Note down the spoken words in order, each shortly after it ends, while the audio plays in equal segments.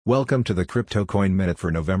Welcome to the Crypto Coin Minute for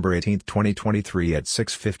November 18, 2023 at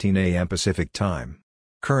 6:15 a.m. Pacific Time.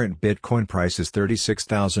 Current Bitcoin price is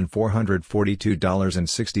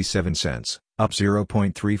 $36,442.67, up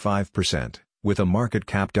 0.35%, with a market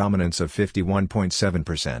cap dominance of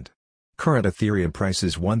 51.7%. Current Ethereum price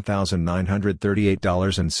is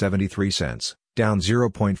 $1,938.73, down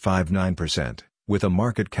 0.59%, with a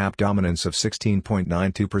market cap dominance of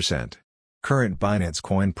 16.92%. Current Binance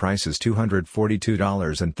Coin price is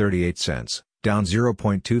 $242.38, down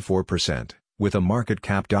 0.24%, with a market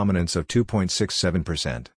cap dominance of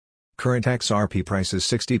 2.67%. Current XRP price is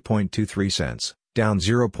 60.23 cents, down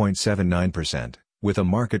 0.79%, with a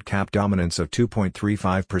market cap dominance of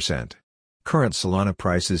 2.35%. Current Solana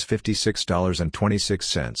price is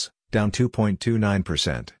 $56.26, down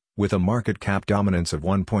 2.29%, with a market cap dominance of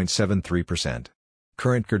 1.73%.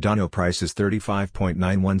 Current Cardano price is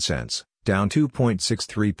 35.91 cents, down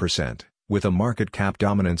 2.63%, with a market cap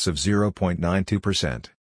dominance of 0.92%.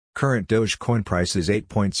 Current Dogecoin price is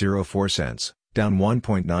 8.04 cents, down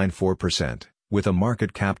 1.94%, with a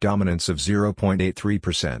market cap dominance of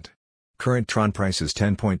 0.83%. Current Tron price is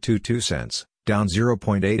 10.22 cents, down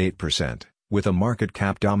 0.88%, with a market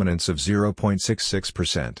cap dominance of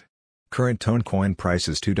 0.66%. Current Tonecoin price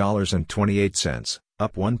is $2.28,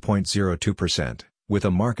 up 1.02%. with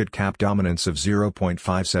a market cap dominance of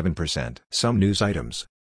 0.57%. Some news items.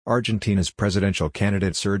 Argentina's presidential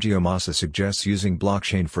candidate Sergio Massa suggests using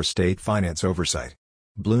blockchain for state finance oversight.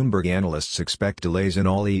 Bloomberg analysts expect delays in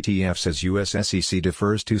all ETFs as US SEC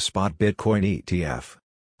defers to spot Bitcoin ETF.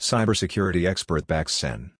 Cybersecurity expert backs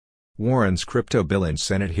Sen. Warren's crypto bill in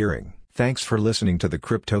Senate hearing. Thanks for listening to the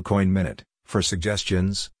Crypto Coin Minute. For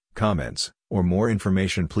suggestions, comments, or more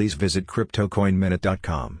information, please visit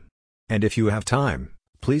CryptoCoinMinute.com. And if you have time,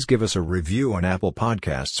 please give us a review on Apple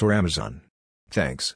Podcasts or Amazon. Thanks.